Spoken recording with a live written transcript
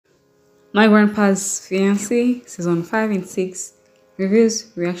My Grandpa's Fiance, Season 5 and 6,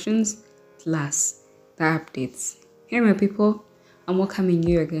 reviews, reactions, plus the updates. Hey my people, I'm welcoming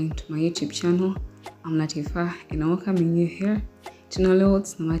you again to my YouTube channel. I'm Latifa and I'm welcoming you here to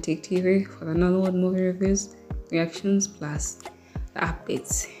Nollywood's Nomadic TV for the Nollywood movie reviews, reactions, plus the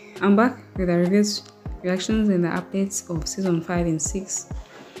updates. I'm back with the reviews, reactions, and the updates of Season 5 and 6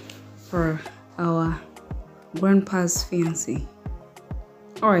 for our Grandpa's Fiance.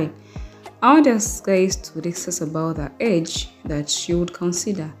 Alright. I want us guys to discuss about the age that you would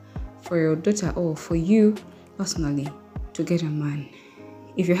consider for your daughter or for you personally to get a man.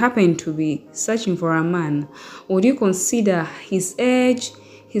 If you happen to be searching for a man, would you consider his age,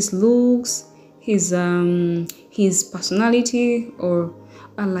 his looks, his personality, or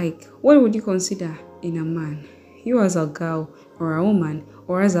like what would you consider in a man? You as a girl or a woman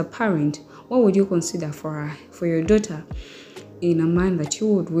or as a parent, what would you consider for your daughter in a man that you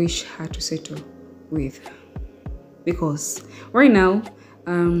would wish her to settle with? Because right now,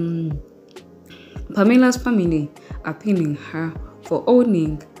 Pamela's family are pinning her for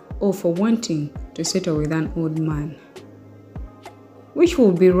owning or for wanting to settle with an old man, which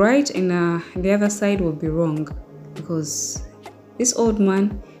would be right, and the other side would be wrong, because this old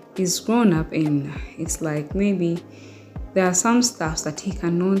man is grown up and it's like maybe there are some stuff that he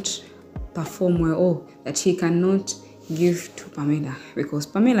cannot perform well or that he cannot give to Pamela, because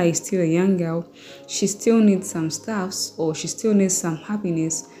Pamela is still a young girl. She still needs some stuffs, or she still needs some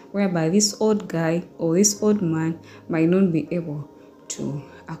happiness, whereby this old guy or this old man might not be able to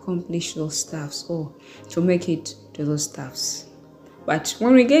accomplish those stuffs or to make it to those stuffs. But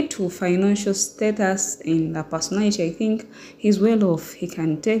when we get to financial status and the personality, I think he's well off. He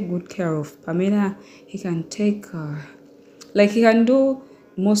can take good care of Pamela. He can take he can do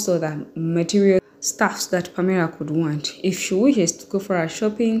most of the material stuffs that Pamela could want. If she wishes to go for her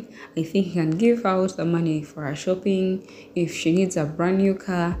shopping, I think he can give out the money for her shopping. If she needs a brand new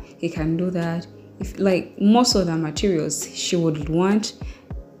car, he can do that. If most of the materials she would want,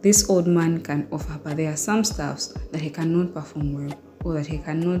 this old man can offer, but there are some stuffs that he cannot perform well or that he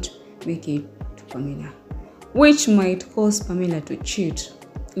cannot make it to Pamela, which might cause Pamela to cheat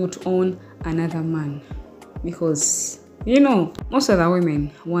or to own another man, because most of the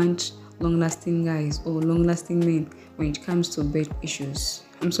women want long-lasting guys or long-lasting men when it comes to bed issues,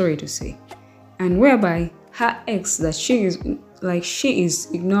 I'm sorry to say. And whereby her ex that she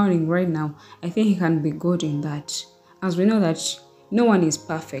is ignoring right now, I think he can be good in that, as we know that no one is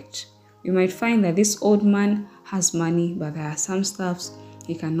perfect. You might find that this old man has money, but there are some stuffs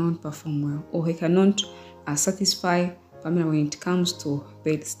he cannot perform well, or he cannot satisfy Pamela when it comes to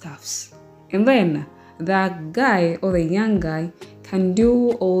bed stuffs. And then the guy or the young guy can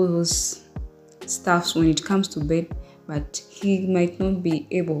do all those stuffs when it comes to bed, but he might not be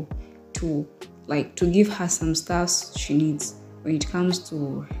able to give her some stuffs she needs when it comes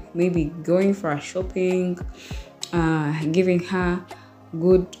to maybe going for a shopping, giving her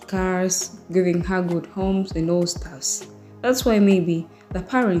good cars, giving her good homes and all stuffs. That's why maybe the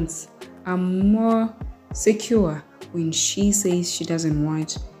parents are more secure when she says she doesn't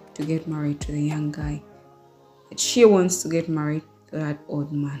want to get married to the young guy, that she wants to get married to that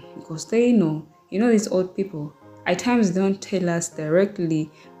old man, because they know, these old people at times don't tell us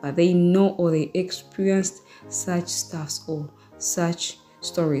directly, but they know or they experienced such stuffs or such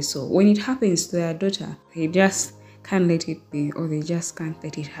stories. So when it happens to their daughter, they just can't let it be, or they just can't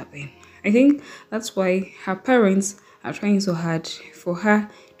let it happen. I think that's why her parents are trying so hard for her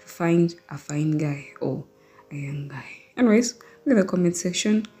to find a fine guy or a young guy. Anyways, leave the comment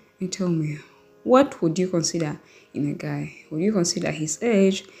section and tell me, what would you consider in a guy? Would you consider his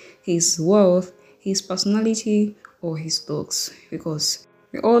age, his wealth, his personality, or his looks? Because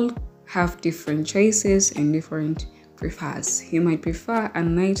we all have different choices and different prefers. You might prefer a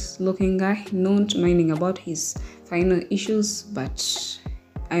nice looking guy, not minding about his final issues, but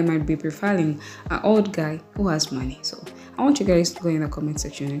I might be preferring an old guy who has money. So I want you guys to go in the comment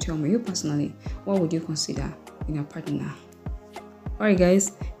section and tell me, you personally, what would you consider in a partner? Alright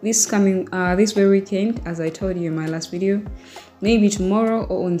guys, this very weekend, as I told you in my last video, maybe tomorrow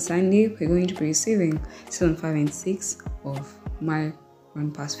or on Sunday, we're going to be receiving Season 5 and 6 of My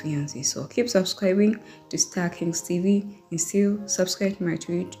Grandpa's Fiance. So keep subscribing to Star Kings TV and still subscribe to my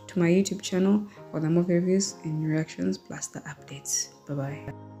YouTube channel for the movie reviews and reactions plus the updates. Bye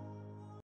bye.